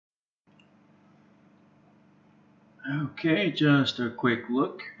Okay, just a quick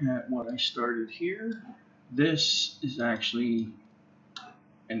look at what I started here. This is actually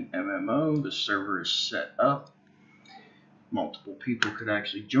an MMO. The server is set up. Multiple people could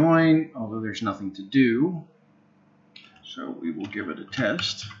actually join, although there's nothing to do. So we will give it a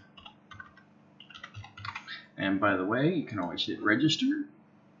test. And by the way, you can always hit register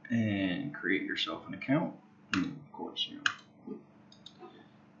and create yourself an account. And of course,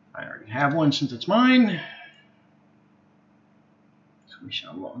 I already have one since it's mine. We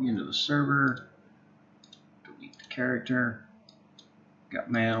shall log into the server, delete the character, got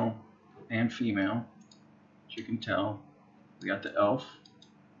male and female, as you can tell. We got the elf.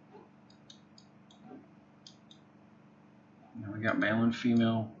 Now we got male and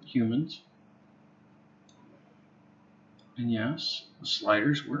female humans. And yes, the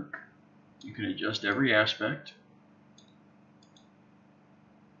sliders work. You can adjust every aspect.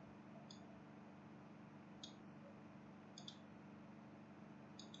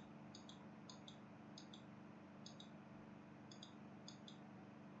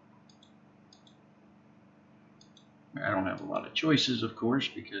 I don't have a lot of choices, of course,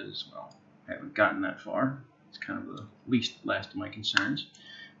 because, well, I haven't gotten that far. It's kind of the last of my concerns.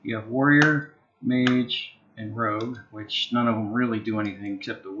 You have warrior, mage, and rogue, which none of them really do anything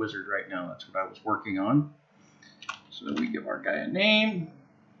except the wizard right now. That's what I was working on. So we give our guy a name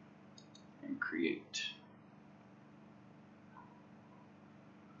and create.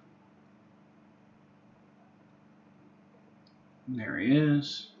 And there he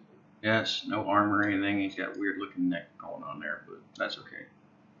is. Yes, no armor or anything. He's got a weird looking neck going on there, but that's okay.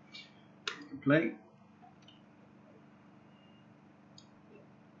 You can play.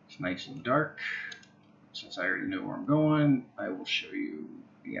 It's nice and dark. Since I already know where I'm going, I will show you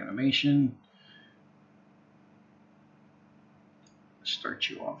the animation. Start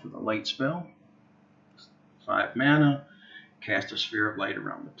you off with a light spell. 5 mana. Cast a sphere of light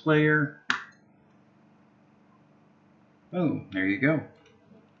around the player. Boom, there you go.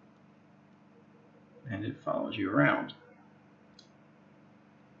 And it follows you around.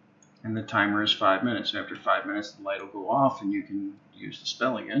 And the timer is 5 minutes. After 5 minutes, the light will go off and you can use the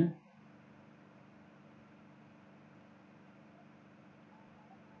spell again.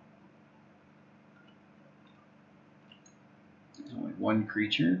 There's only one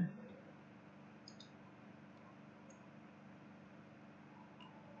creature.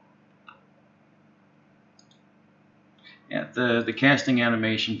 Yeah, the casting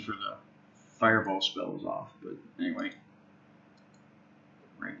animation for the fireball spell is off, but anyway.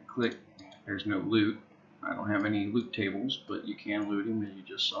 Right click, there's no loot. I don't have any loot tables, but you can loot him as you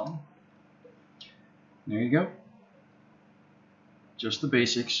just saw. There you go. Just the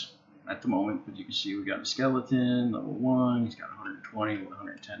basics at the moment, but you can see we got a skeleton, level 1, he's got 120 with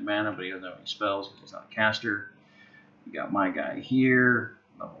 110 mana, but he doesn't have any spells because he's not a caster. You got my guy here,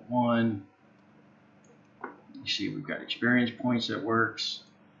 level 1. You see we've got experience points that works.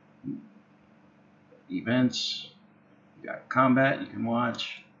 Events. You got combat you can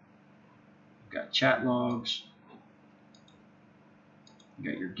watch. You've got chat logs.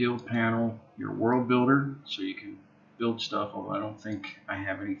 You got your guild panel, your world builder, so you can build stuff, although I don't think I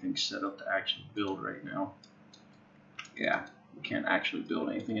have anything set up to actually build right now. Yeah, we can't actually build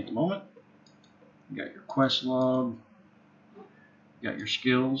anything at the moment. You got your quest log. You got your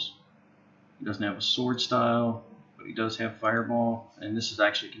skills. He doesn't have a sword style, but he does have fireball, and this is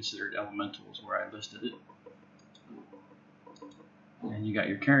actually considered elementals where I listed it. And you got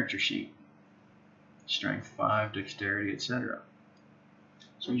your character sheet. Strength 5, dexterity, etc.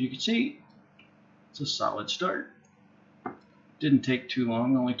 So as you can see, it's a solid start. Didn't take too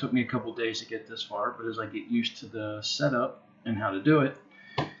long, only took me a couple days to get this far, but as I get used to the setup and how to do it,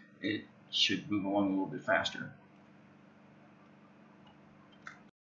 it should move along a little bit faster.